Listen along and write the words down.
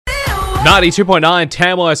92.9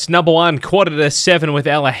 Tamworth's number one, 6:45 with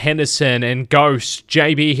Ella Henderson and Ghost.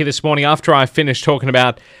 JB here this morning after I finished talking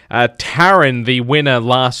about Taryn, the winner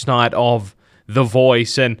last night of The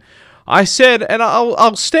Voice. And I said, and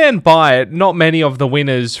I'll stand by it, not many of the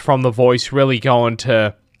winners from The Voice really go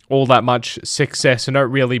into all that much success and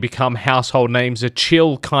don't really become household names. A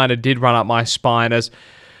chill kind of did run up my spine as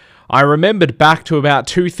I remembered back to about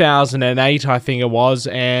 2008, I think it was,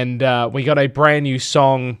 and we got a brand new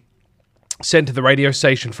song sent to the radio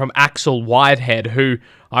station from Axel Whitehead, who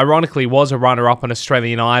ironically was a runner-up on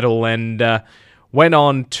Australian Idol and went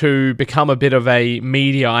on to become a bit of a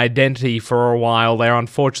media identity for a while there.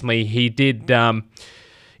 Unfortunately, he did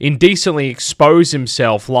indecently expose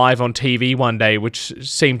himself live on TV one day, which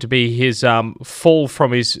seemed to be his fall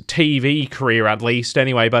from his TV career at least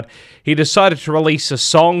anyway, but he decided to release a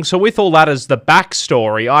song. So with all that as the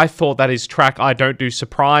backstory, I thought that his track I Don't Do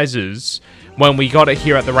Surprises, when we got it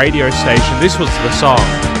here at the radio station, this was the song.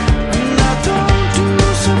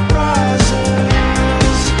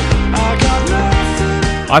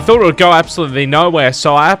 I thought it would go absolutely nowhere,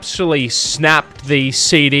 so I actually snapped the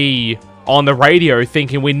CD on the radio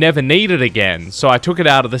thinking we never need it again. So I took it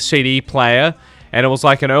out of the CD player, and it was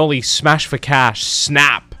like an early smash for cash.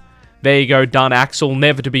 Snap! There you go, done, Axel,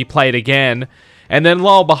 never to be played again. And then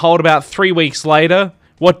lo and behold, about 3 weeks later,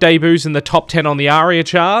 what debuts in the top 10 on the ARIA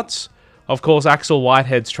charts? Of course, Axel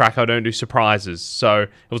Whitehead's track, I Don't Do Surprises. So it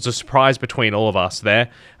was a surprise between all of us there.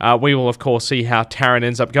 We will, of course, see how Taryn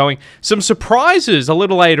ends up going. Some surprises a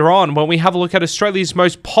little later on when we have a look at Australia's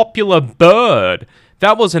most popular bird.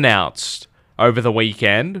 That was announced over the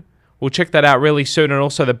weekend. We'll check that out really soon. And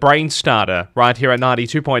also the Brain Starter right here at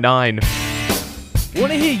 92.9.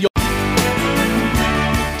 Want to hear your...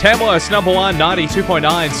 Tamworth's number one,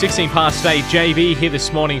 92.9, 16 past 8. JB here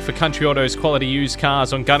this morning for Country Autos Quality Used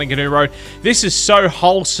Cars on Gunninganoo Road. This is so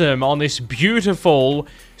wholesome on this beautiful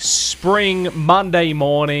spring Monday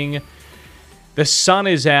morning. The sun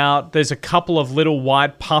is out. There's a couple of little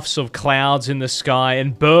white puffs of clouds in the sky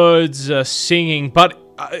and birds are singing. But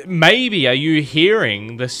maybe are you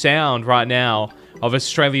hearing the sound right now of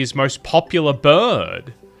Australia's most popular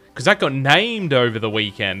bird? Because that got named over the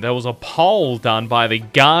weekend. There was a poll done by The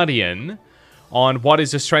Guardian on what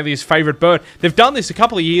is Australia's favourite bird. They've done this a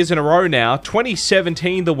couple of years in a row now.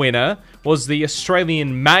 2017, the winner was the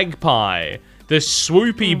Australian magpie. The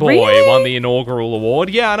Swoopy Boy won the inaugural award.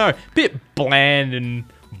 Yeah, I know. Bit bland and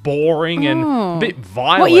boring and a bit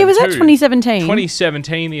violent. What year was that? Too. 2017?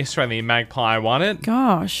 2017, the Australian magpie won it.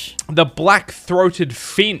 Gosh. The black-throated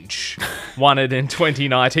finch won it in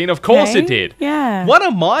 2019. Of course it did. Yeah. One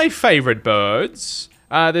of my favourite birds,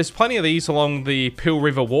 there's plenty of these along the Peel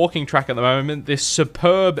River walking track at the moment, this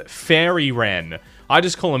superb fairy wren. I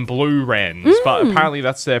just call them blue wrens, but apparently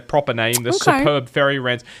that's their proper name, the superb fairy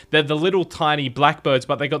wrens. They're the little tiny blackbirds,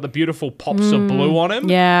 but they got the beautiful pops of blue on them.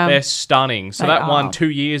 Yeah. They're stunning. So that won 2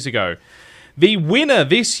 years ago. The winner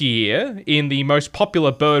this year in the most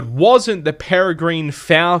popular bird wasn't the peregrine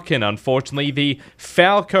falcon, unfortunately. The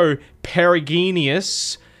Falco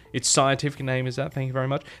peregrinius, its scientific name is that, thank you very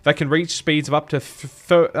much, that can reach speeds of up to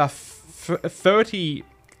 30...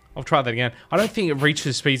 I'll try that again. I don't think it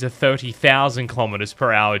reaches speeds of 30,000 kilometers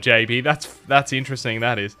per hour, JB. That's interesting,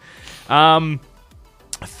 that is.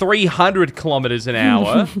 300 kilometers an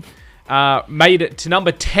hour made it to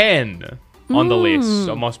number 10 on the list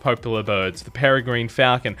of most popular birds, the peregrine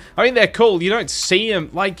falcon. I mean, they're cool. You don't see them,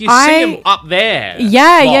 like, you see them up there.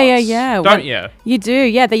 Yeah. Don't you? You do,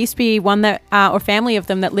 yeah. There used to be one that, or family of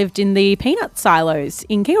them that lived in the peanut silos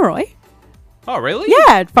in Kilroy. Oh, really?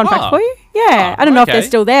 Yeah, fun fact for you. Yeah, I don't know if they're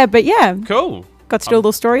still there, but yeah. Cool. Got still a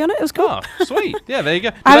little story on it. It was cool. Oh, sweet. Yeah, there you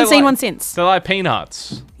go. I haven't seen one since. They like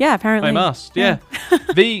peanuts. Yeah, apparently. They must, yeah.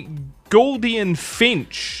 The Gouldian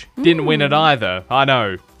finch didn't win it either. I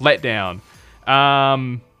know. Let down.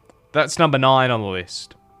 That's number 9 on the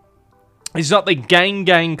list. It's not the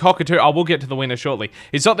Gang cockatoo. I will get to the winner shortly.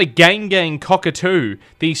 It's not the Gang cockatoo,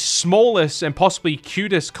 the smallest and possibly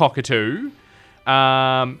cutest cockatoo.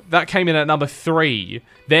 That came in at number 3.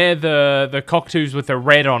 They're the cockatoos with the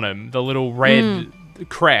red on them, the little red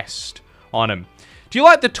crest on them. Do you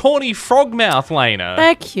like the tawny frogmouth, Lena?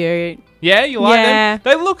 They're cute. Yeah, you like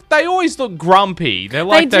them? They always look grumpy. They're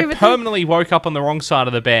like they permanently woke up on the wrong side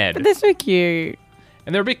of the bed. But they're so cute.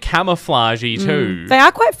 And they're a bit camouflagey too. They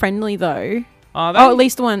are quite friendly though. Are they? Oh, at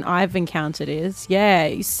least the one I've encountered is. Yeah,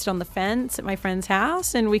 you sit on the fence at my friend's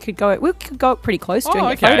house and we could go up pretty close to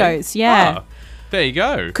and get photos. Yeah. Oh, there you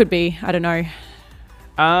go. Could be. I don't know.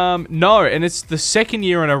 No, and it's the second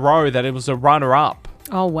year in a row that it was a runner-up.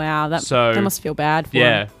 Oh, wow. That must feel bad for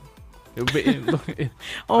yeah. him.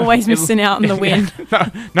 Always missing out in the wind.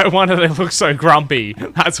 No wonder they look so grumpy.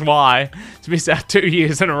 That's why. To miss out 2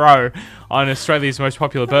 years in a row on Australia's most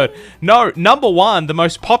popular bird. No, number one, the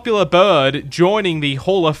most popular bird joining the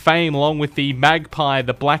Hall of Fame along with the magpie,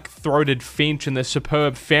 the black-throated finch, and the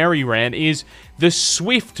superb fairy wren is the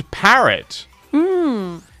swift parrot.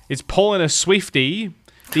 It's Paulina swifti,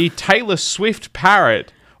 the Taylor Swift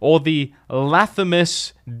parrot, or the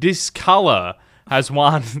Lathymus discolor has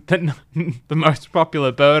won the most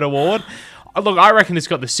popular bird award. Look, I reckon it's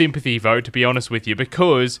got the sympathy vote, to be honest with you,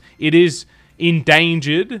 because it is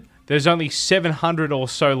endangered. There's only 700 or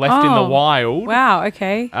so left in the wild. Wow,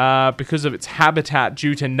 okay. Because of its habitat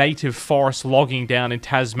due to native forest logging down in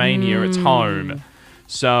Tasmania, its home.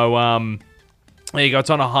 So, there you go. It's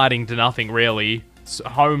on a hiding to nothing, really. Its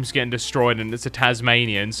home's getting destroyed, and it's a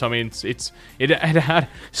Tasmanian. So, I mean, it had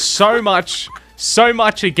so much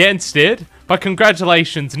against it. But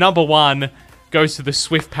congratulations, number one goes to the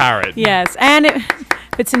swift parrot. Yes, and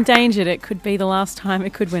if it's endangered, it could be the last time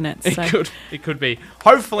it could win it. So. It could be.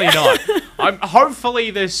 Hopefully not.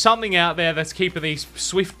 Hopefully there's something out there that's keeping these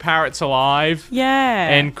swift parrots alive. Yeah.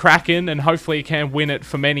 And cracking, and hopefully it can win it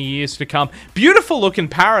for many years to come. Beautiful looking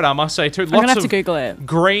parrot, I must say, too. I'm going to have to Google it.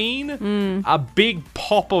 Green, a big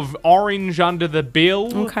pop of orange under the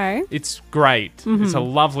bill. Okay. It's great. It's a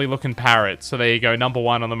lovely looking parrot. So there you go, number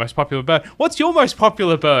one on the most popular bird. What's your most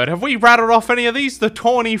popular bird? Have we rattled off any of these? The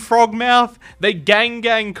tawny frogmouth, the gang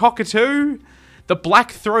cockatoo, the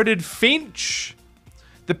black-throated finch,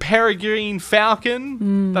 the peregrine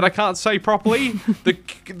falcon that I can't say properly,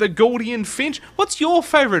 the Gordian finch. What's your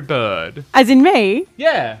favourite bird? As in me?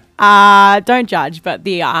 Yeah. Don't judge, but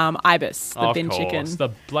the ibis, the bin chicken. The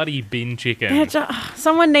bloody bin chicken.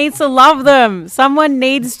 Someone needs to love them. Someone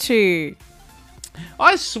needs to.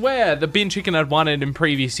 I swear the bin chicken had won it in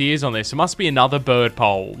previous years on this. It must be another bird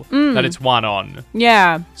poll that it's won on.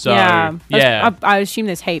 Yeah. So, yeah. I assume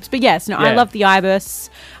there's heaps. But yes, I love the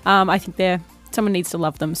ibis. I think someone needs to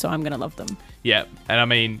love them, so I'm going to love them. Yeah. And I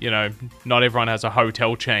mean, not everyone has a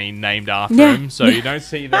hotel chain named after them. So you don't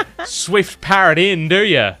see the Swift Parrot Inn, do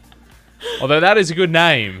you? Although that is a good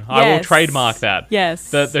name. Yes. I will trademark that.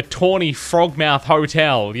 Yes. The Tawny Frogmouth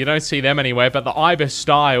Hotel. You don't see them anywhere, but the Ibis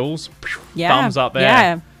Styles, thumbs up there.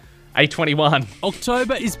 Yeah. A21.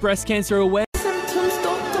 October is Breast Cancer Awareness.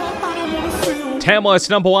 Tamworth's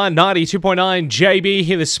number one, 92.9 JB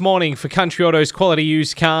here this morning for Country Autos Quality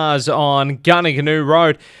Used Cars on Gunnaganu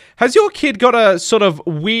Road. Has your kid got a sort of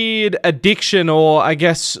weird addiction or, I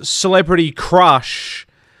guess, celebrity crush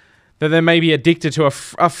that they may be addicted to?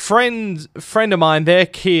 A friend of mine, their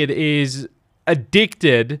kid is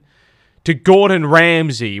addicted to Gordon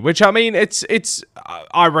Ramsay, which, I mean,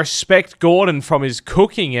 I respect Gordon from his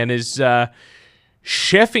cooking and his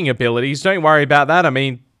chefing abilities. Don't worry about that. I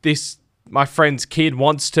mean, my friend's kid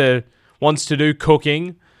wants to do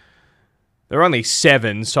cooking. They're only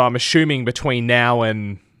 7, so I'm assuming between now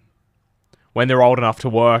and when they're old enough to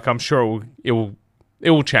work, I'm sure it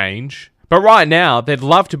will change. But right now, they'd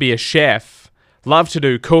love to be a chef, love to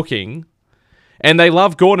do cooking, and they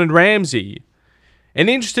love Gordon Ramsay. An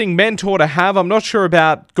interesting mentor to have. I'm not sure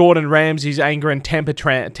about Gordon Ramsay's anger and temper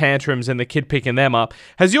tantrums and the kid picking them up.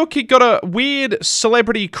 Has your kid got a weird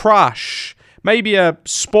celebrity crush? Maybe a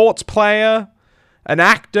sports player, an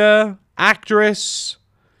actor, actress,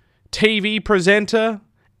 TV presenter?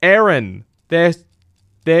 Erin, their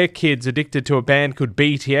kid's addicted to a band called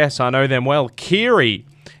BTS. I know them well. Kiri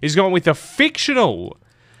is going with a fictional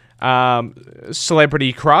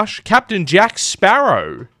celebrity crush, Captain Jack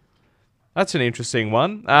Sparrow. That's an interesting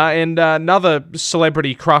one. And another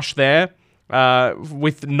celebrity crush there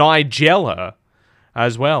with Nigella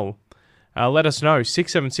as well. Let us know,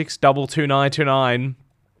 676-22929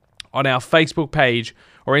 on our Facebook page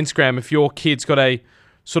or Instagram if your kid's got a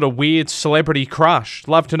sort of weird celebrity crush.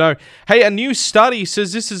 Love to know. Hey, a new study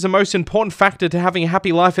says this is the most important factor to having a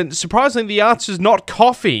happy life, and surprisingly, the answer is not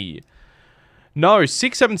coffee. No,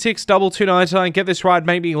 676-22929. Get this right,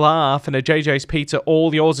 make me laugh, and a JJ's Pizza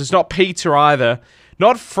all yours. It's not pizza either.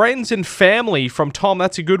 Not friends and family from Tom.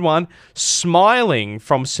 That's a good one. Smiling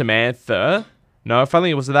from Samantha. No, if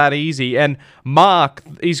only it was that easy. And Mark,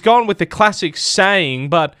 he's gone with the classic saying,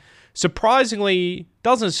 but surprisingly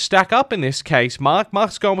doesn't stack up in this case, Mark.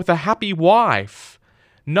 Mark's gone with a happy wife.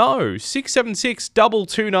 No,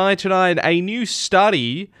 676-22929. A new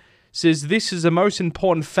study says this is the most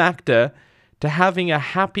important factor to having a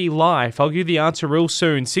happy life. I'll give you the answer real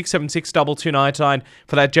soon. 676-22929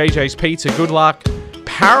 for that JJ's Pizza. Good luck.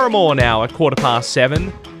 Paramore now at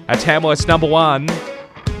 7:15 at Tamworth's number one,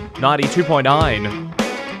 92.9.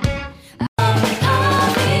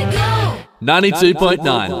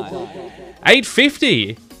 92.9.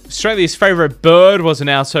 8:50. Australia's favourite bird was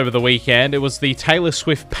announced over the weekend. It was the Taylor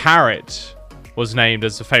Swift parrot was named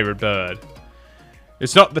as the favourite bird.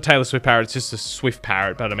 It's not the Taylor Swift parrot, it's just a Swift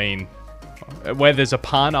parrot, but I mean, where there's a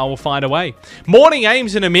pun, I will find a way. Morning,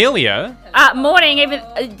 Ames and Amelia. Morning, even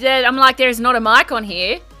I'm like, there's not a mic on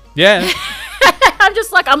here. Yeah. I'm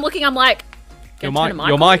just like, I'm looking, I'm like, Your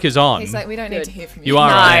mic is on. He's like, we don't need to hear from you. You are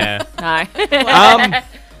no, on air.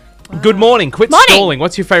 No. Good morning. Quit stalling.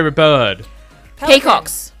 What's your favourite bird?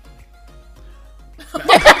 Peacocks.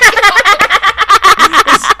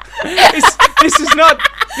 This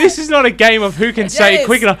is not a game of who can say it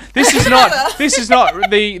quick enough. This is not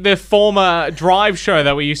the former Drive show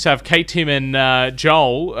that we used to have Kate, Tim, and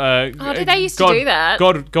Joel. Did they used to do that?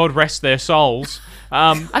 God rest their souls.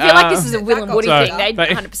 I feel like this is a Will and Woody thing. They'd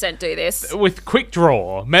 100% do this. With Quick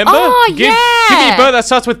Draw, remember? Oh, Give me a bird that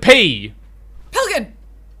starts with P. Pelican.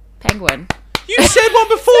 Penguin. You said one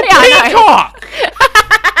before. I Peacock.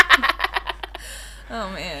 Oh,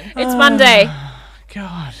 man. It's Monday.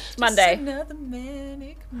 God. It's Monday. Another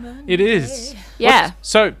manic Monday. It is. Yeah.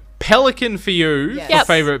 So, pelican for you, Yes. your Yep.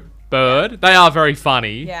 favourite bird. They are very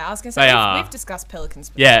funny. Yeah, I was going to They say, are. we've discussed pelicans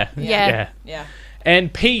before. Yeah. Yeah. Yeah.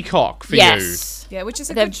 And peacock for Yes. Yeah, which is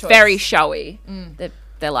a They're good choice. very showy.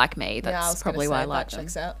 They're like me. Yeah, I That's was gonna probably say, why I like that them.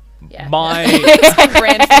 checks out. Yeah. you. My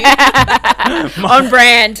Brand for you. On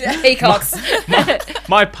brand. Peacocks.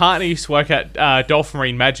 my partner used to work at Dolphin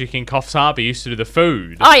Marine Magic in Coffs Harbour. Used to do the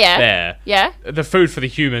food. Oh, yeah. There. Yeah. The food for the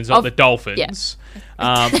humans, not Of- the dolphins. They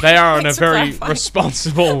are on a Thanks for very clarifying.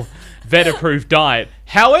 responsible, vet-approved diet.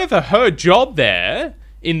 However, her job there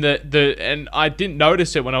in the and I didn't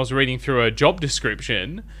notice it when I was reading through her job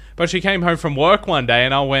description, but she came home from work one day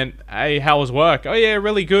and I went, "Hey, how was work?" "Oh yeah,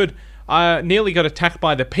 really good. I nearly got attacked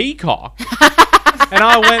by the peacock." And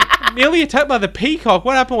I went, "Nearly attacked by the peacock?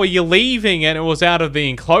 What happened? Were you leaving and it was out of the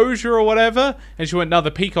enclosure or whatever?" And she went, "No,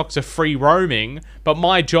 the peacocks are free roaming, but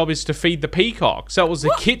my job is to feed the peacock." So it was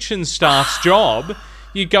the kitchen staff's job.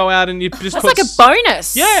 You go out and you just That's put... like a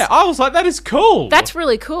bonus. Yeah, I was like, that is cool. That's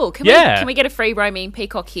really cool. Yeah. Can we get a free roaming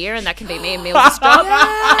peacock here, and that can be me and Mil's job,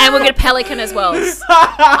 and we'll get a pelican as well.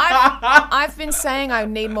 I've been saying I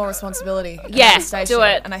need more responsibility. at Yeah, the station, do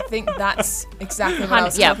it. and I think that's exactly what I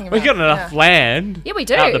was Yeah. talking about. We've got enough land. Yeah, we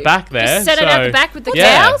do. Out the back there. Just set it out the back with the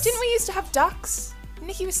yeah. cows. Didn't we used to have ducks?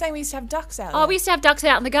 Nikki was saying we used to have ducks out. Oh, we used to have ducks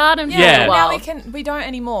out in the garden for Yeah. a Now while. we don't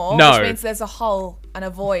anymore. No. Which means there's a hole and a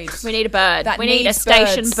void. We need a bird. That We need a needs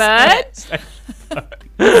station birds. bird.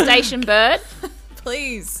 Station bird.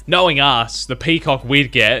 Please. Knowing us, the peacock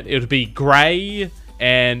we'd get, it would be grey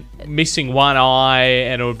and missing one eye,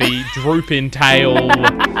 and it would be drooping tail,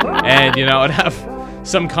 and it'd have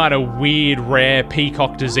some kind of weird, rare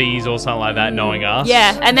peacock disease or something like that. Knowing us,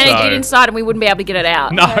 Yeah, and then it'd So- get inside, and we wouldn't be able to get it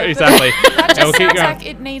out. No, exactly. That And we'll just keep sounds going like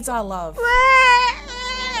it needs our love.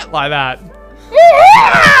 like that.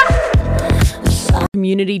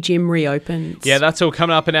 Community gym reopens. Yeah, that's all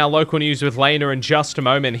coming up in our local news with Lena in just a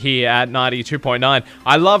moment here at 92.9.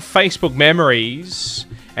 I love Facebook memories,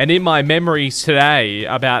 and in my memories today,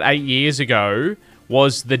 about 8 years ago,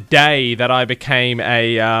 was the day that I became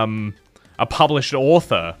a published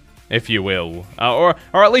author, if you will, or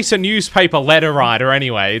at least a newspaper letter writer.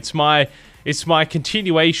 Anyway, it's my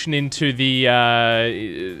continuation into the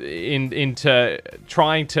into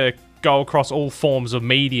trying to go across all forms of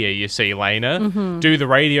media, you see, Lena. Do the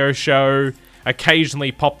radio show,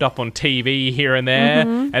 occasionally popped up on TV here and there,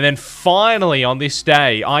 and then finally on this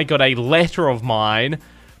day, I got a letter of mine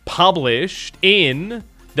published in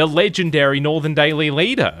the legendary Northern Daily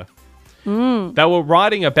Leader. They were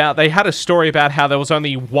writing about, they had a story about how there was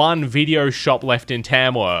only one video shop left in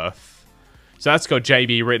Tamworth. So that's got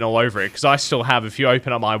JB written all over it, because I still have, if you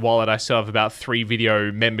open up my wallet, I still have about 3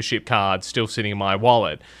 video membership cards still sitting in my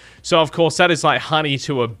wallet. So, of course, that is like honey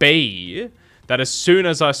to a bee, that as soon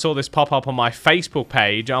as I saw this pop up on my Facebook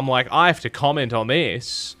page, I'm like, I have to comment on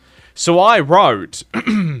this. So I wrote,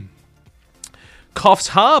 Coffs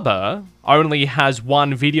Harbour only has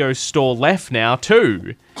one video store left now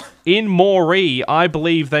too. In Moree, I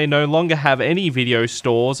believe they no longer have any video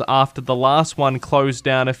stores after the last one closed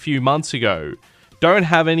down a few months ago. Don't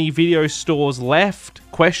have any video stores left? ?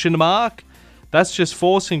 That's just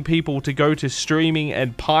forcing people to go to streaming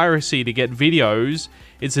and piracy to get videos.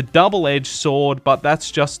 It's a double-edged sword, but that's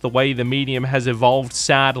just the way the medium has evolved,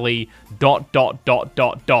 sadly. ...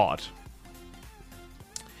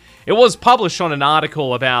 It was published on an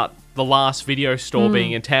article about the last video store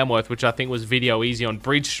being in Tamworth, which I think was Video Easy on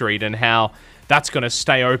Bridge Street, and how that's going to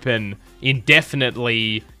stay open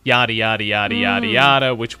indefinitely, yada, yada, yada, yada,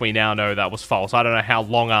 yada, which we now know that was false. I don't know how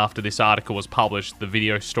long after this article was published, the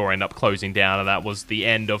video store ended up closing down, and that was the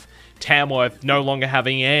end of Tamworth no longer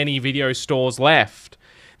having any video stores left.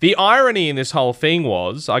 The irony in this whole thing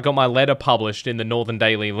was, I got my letter published in the Northern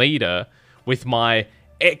Daily Leader with my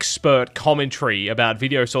expert commentary about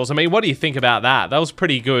video stores. I mean, what do you think about that? That was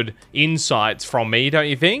pretty good insights from me, don't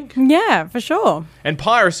you think? Yeah, for sure. And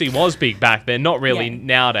piracy was big back then, not really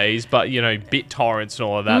nowadays, but, you know, BitTorrents and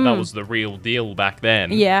all of that, that was the real deal back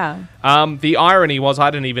then. Yeah. The irony was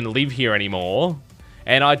I didn't even live here anymore,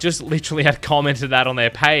 and I just literally had commented that on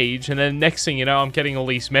their page, and then next thing you know, I'm getting all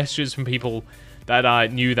these messages from people that I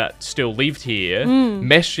knew that still lived here,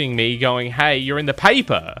 messaging me going, hey, you're in the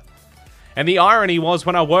paper. And the irony was,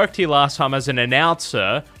 when I worked here last time as an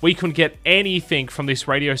announcer, we couldn't get anything from this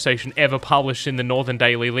radio station ever published in the Northern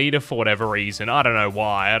Daily Leader for whatever reason. I don't know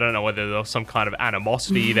why. I don't know whether there was some kind of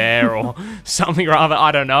animosity there or something or other.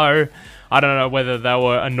 I don't know. I don't know whether they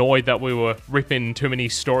were annoyed that we were ripping too many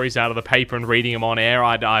stories out of the paper and reading them on air.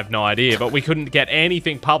 I have no idea. But we couldn't get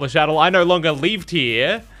anything published at all. I no longer lived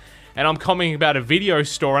here, and I'm commenting about a video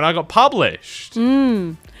store, and I got published.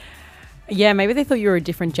 Yeah, maybe they thought you were a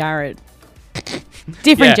different Jared.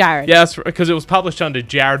 Different Jared. Yeah, that's because it was published under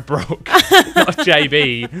Jared Brooke, not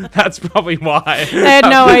JB. That's probably why. They had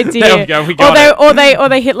no idea. There we go, we got it. Or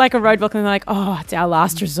they hit like a roadblock and they're like, oh, it's our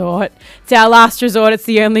last resort. It's our last resort. It's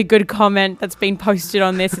the only good comment that's been posted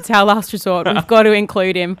on this. It's our last resort. We've got to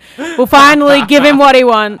include him. We'll finally give him what he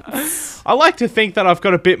wants. I like to think that I've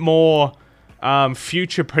got a bit more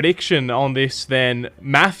future prediction on this than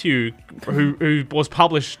Matthew, who was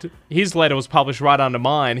published. His letter was published right under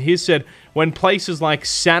mine. He said, when places like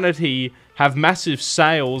Sanity have massive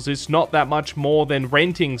sales, it's not that much more than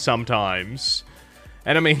renting sometimes.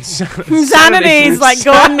 And I mean, Sanity's like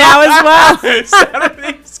gone now as well.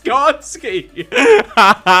 Sanity's gone, Ski.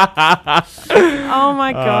 Oh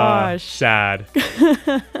my gosh. Sad.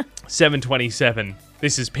 7:27.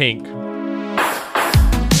 This is Pink.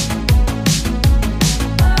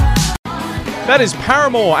 That is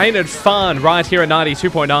Paramore, Ain't It Fun, right here at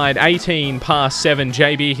 92.9, 18 past 7.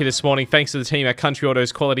 JB here this morning. Thanks to the team at Country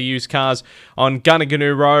Autos Quality Used Cars on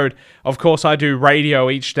Gunnaganoo Road. Of course, I do radio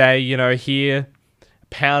each day, you know, here,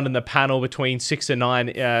 pounding the panel between 6 and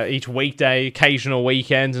 9 each weekday, occasional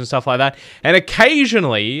weekends and stuff like that. And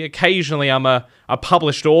occasionally, I'm a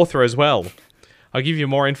published author as well. I'll give you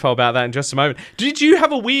more info about that in just a moment. Did you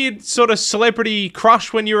have a weird sort of celebrity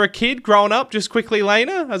crush when you were a kid growing up? Just quickly,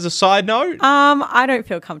 Lena, as a side note. I don't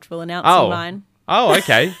feel comfortable announcing mine. Oh,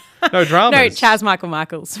 okay. No dramas. No, Chaz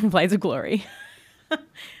Michael-Michaels from Blades of Glory.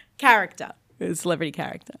 Character. Celebrity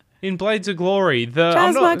character. In Blades of Glory.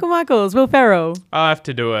 Chaz Michael-Michaels, Will Ferrell. I have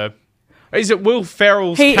to do a... Is it Will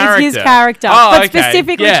Ferrell's character? It's his character. Oh, but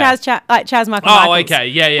specifically Chaz Michael-Michaels. Oh, okay.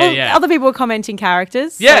 Yeah. Other people were commenting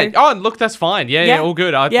characters. Yeah. So. Oh, look, that's fine. Yeah, all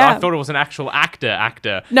good. I thought it was an actual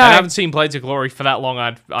actor. No. I haven't seen Blades of Glory for that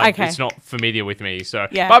long. Okay. It's not familiar with me. So,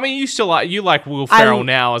 yeah. But I mean, you like Will Ferrell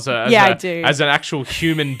now as I do. As an actual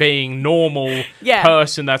human being, normal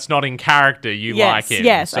person that's not in character. You like him.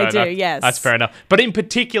 Yes, so I do. Yes, that's fair enough. But in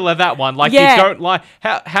particular, that one, like you don't like.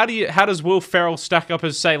 How does Will Ferrell stack up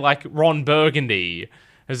as say like Ron Burgundy?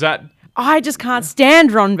 Is that... I just can't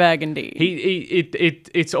stand Ron Burgundy.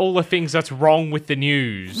 It's all the things that's wrong with the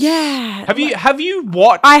news. Yeah. Have you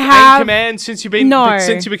watched Anchorman since you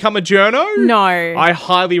become a journo? No. I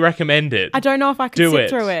highly recommend it. I don't know if I could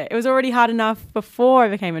sit through it. It was already hard enough before I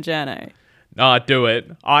became a journo. No, do it.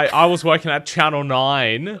 I was working at Channel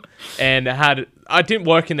 9 and I didn't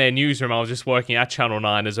work in their newsroom. I was just working at Channel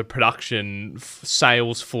 9 as a production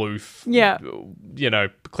sales floof. Yeah. You know,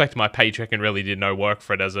 collected my paycheck and really did no work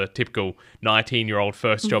for it as a typical 19-year-old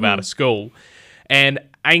first job out of school. And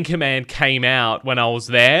Anchorman came out when I was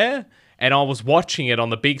there, and I was watching it on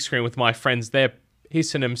the big screen with my friends there,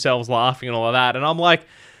 hissing themselves, laughing and all of that. And I'm like,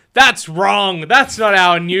 that's wrong. That's not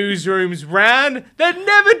how newsrooms ran. They'd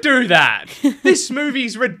never do that. This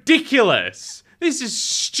movie's ridiculous. This is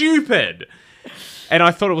stupid. And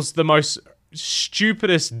I thought it was the most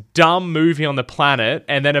stupidest, dumb movie on the planet.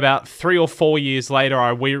 And then about 3 or 4 years later,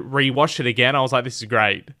 I rewatched it again. I was like, this is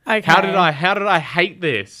great. Okay. How did I hate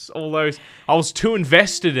this? I was too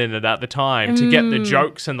invested in it at the time to get the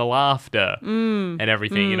jokes and the laughter and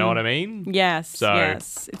everything. You know what I mean? Yes.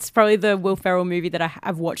 Yes. It's probably the Will Ferrell movie that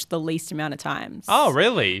I've watched the least amount of times. Oh,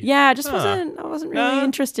 really? Yeah, I wasn't really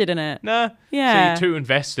interested in it. Nah. Yeah. So you're too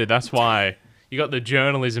invested. That's why. You got the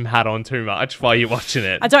journalism hat on too much while you're watching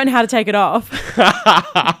it. I don't know how to take it off.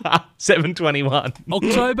 7:21.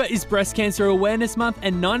 October is Breast Cancer Awareness Month,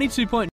 and 92.9